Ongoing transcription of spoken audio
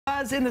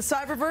As in the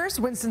Cyberverse,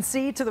 Winston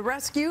Sih to the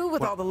rescue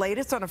with all the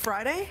latest on a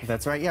Friday.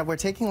 That's right. Yeah, we're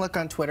taking a look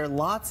on Twitter.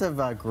 Lots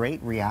of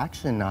great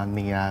reaction on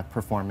the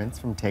performance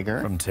from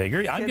Tigger. I'm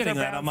getting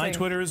that on my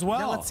Twitter as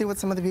well. Yeah, let's see what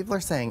some of the people are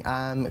saying.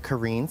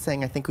 Kareen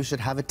saying, I think we should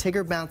have a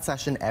Tigger bounce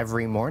session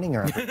every morning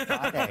or every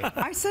Friday.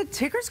 I said,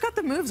 Tigger's got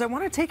the moves. I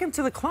want to take him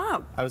to the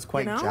club. I was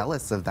quite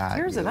jealous of that.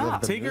 Here's it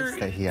up.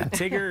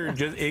 Tigger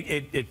just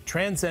it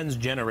transcends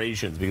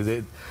generations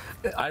because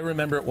I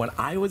remember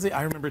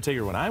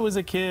Tigger when I was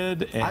a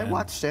kid. And I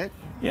watched it.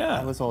 Yeah,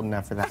 I was old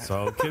enough for that.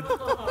 So kid.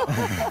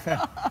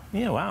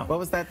 Yeah, wow. What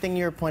was that thing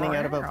you were pointing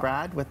out about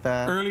Brad with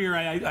the? Earlier,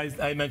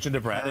 I mentioned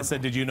to Brad. I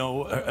said, "Did you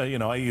know?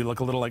 You look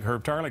a little like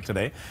Herb Tarlick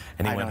today."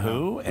 And he went,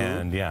 "Who?"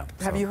 And yeah.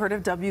 Have you heard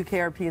of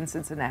WKRP in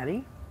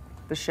Cincinnati,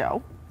 the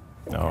show?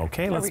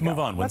 Okay, let's move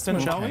on. Winston,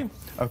 shall we?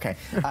 Okay.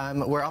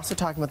 We're also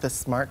talking about the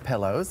smart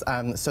pillows.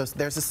 So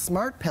there's a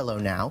smart pillow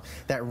now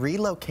that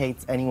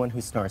relocates anyone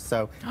who snores.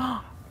 So.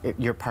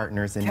 Your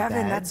partner's in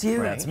Kevin, bed. that's you.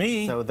 Right? That's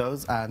me. So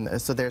those,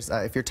 so there's,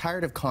 if you're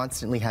tired of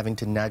constantly having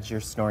to nudge your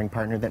snoring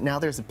partner, that now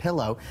there's a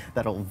pillow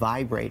that'll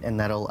vibrate and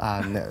that'll,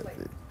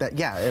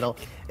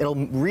 it'll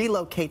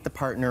relocate the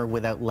partner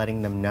without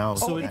letting them know.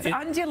 So it's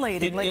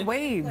undulating like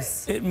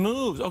waves. It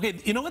moves. Okay,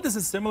 you know what this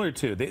is similar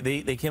to?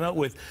 They came out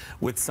with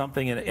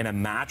something in a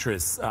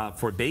mattress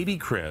for baby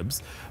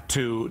cribs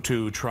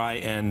to try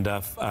and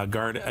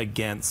guard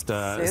against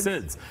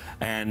SIDS.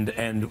 And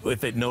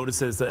if it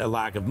notices a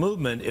lack of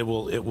movement, it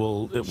will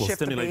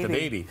stimulate the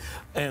baby.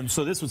 And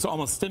so this would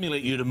almost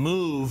stimulate you to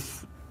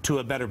move to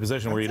a better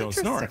position where you don't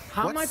snore.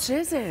 How much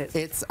is it?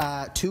 It's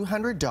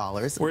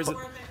 $200. Where is it?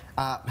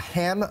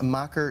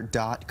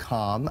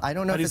 Hammacher.com. I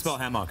don't know. How do you spell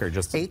Hammacher?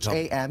 Just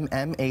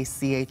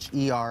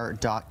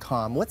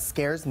HAMMACHER.com. What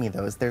scares me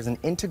though is there's an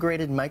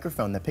integrated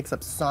microphone that picks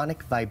up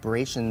sonic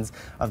vibrations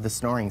of the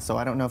snoring. So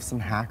I don't know if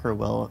some hacker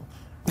will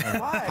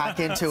hack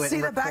into it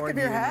and record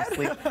you in your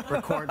sleep.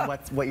 Record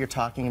what you're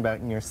talking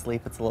about in your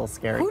sleep. It's a little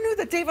scary. Who knew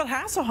that David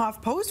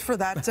Hasselhoff posed for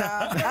that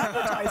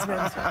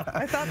advertisement?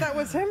 I thought that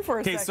was him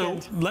for a second. Okay,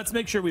 so let's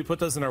make sure we put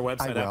this on our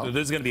website after.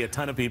 There's going to be a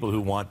ton of people who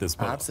want this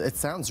pillow. It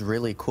sounds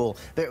really cool.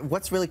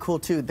 What's really cool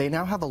too, they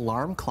now have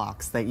alarm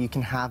clocks that you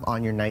can have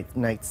on your night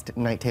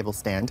table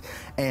stand,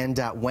 and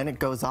when it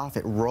goes off,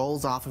 it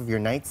rolls off of your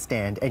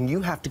nightstand, and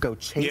you have to go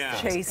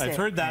chase it. I've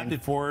heard that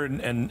before,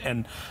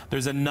 and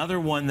there's another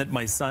one that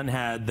my son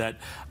had that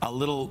a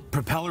little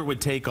propeller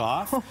would take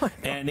off,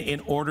 and in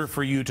order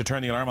for you to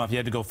turn the alarm off, you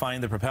had to go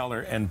find the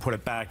propeller and put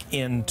it back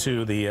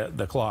into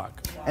the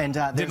clock. And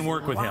didn't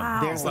work with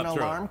him. There's an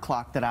alarm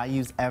clock that I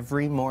use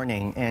every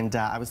morning, and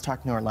I was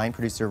talking to our line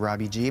producer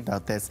Robbie G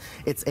about this.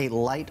 It's a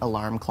light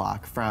alarm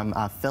clock from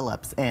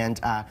Philips,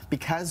 and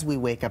because we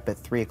wake up at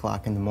 3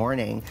 o'clock in the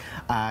morning,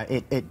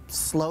 it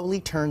slowly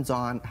turns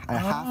on a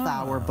half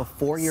hour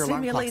before your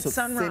alarm clock. So it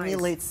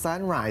simulates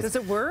sunrise. Does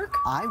it work?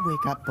 I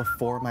wake up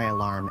before my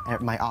alarm,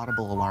 my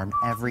audible alarm,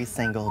 every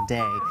single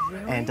day.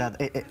 Really? And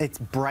it's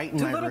bright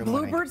in my room. Do little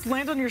bluebirds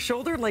land on your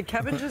shoulder like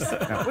Kevin just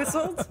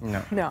whistled?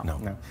 No.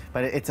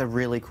 But it's a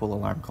really cool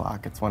alarm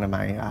clock. It's one of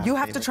my You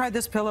have to try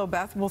this pillow,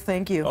 Beth. We'll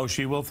thank you. Oh,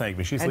 she will thank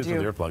me. She sleeps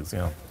with earplugs, you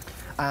know.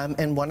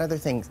 And one other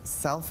thing,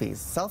 selfies.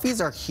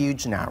 Selfies are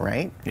huge now,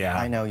 right? Yeah.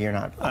 I know you're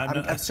not.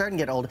 I'm starting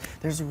to get old.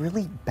 There's a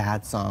really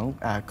bad song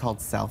called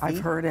Selfie.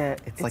 I've heard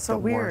it. It's like so the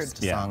worst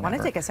song Want to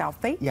ever. take a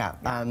selfie? Yeah.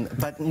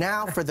 But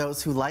now, for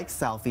those who like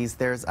selfies,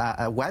 there's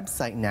a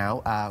website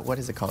now. What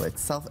is it called?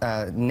 It's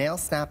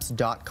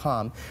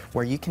nailsnaps.com,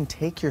 where you can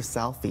take your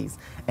selfies.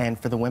 And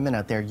for the women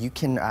out there, you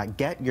can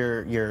get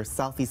your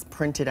selfies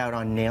printed out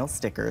on nail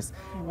stickers.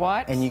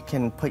 What? And you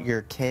can put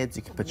your kids,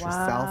 you can put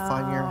yourself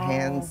on your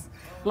hands.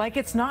 Like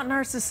it's not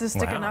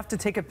narcissistic enough to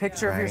take a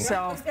picture of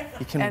yourself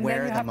you can and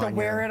wear then you have to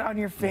wear it on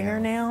your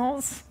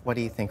fingernails. What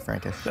do you think,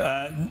 Frankish?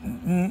 Well,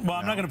 I'm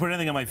not going to put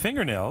anything on my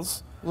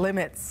fingernails.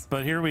 Limits.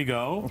 But here we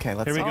go. Okay,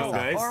 let's here we go,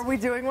 guys. Are we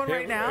doing one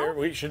right now? Here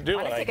we should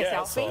do it, I guess.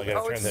 Selfie?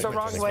 So It's the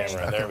wrong way.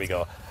 There we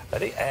go.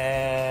 Ready?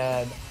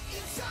 And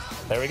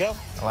there we go.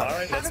 All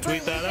right, let's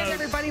tweet that out.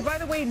 Everybody, by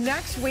the way,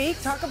 next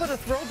week, talk about a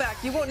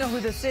throwback. You won't know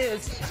who this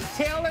is.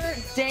 Taylor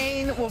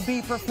Dane will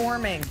be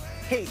performing.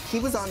 Hey, he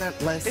was on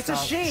that list. It's a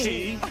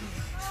she.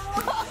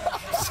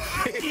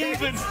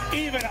 Even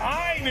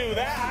I knew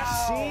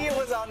that. She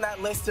was on that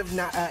list of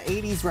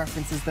 80s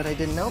references that I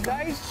didn't know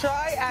about. Nice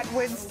try at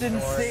Winston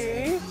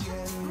Sih.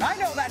 I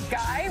know that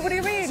guy. What do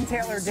you mean,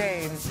 Taylor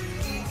Dane?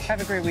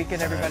 Have a great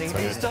weekend, everybody. Are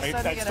you still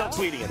sending it out?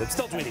 It's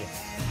still tweeting it.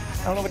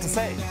 I don't know what to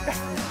say.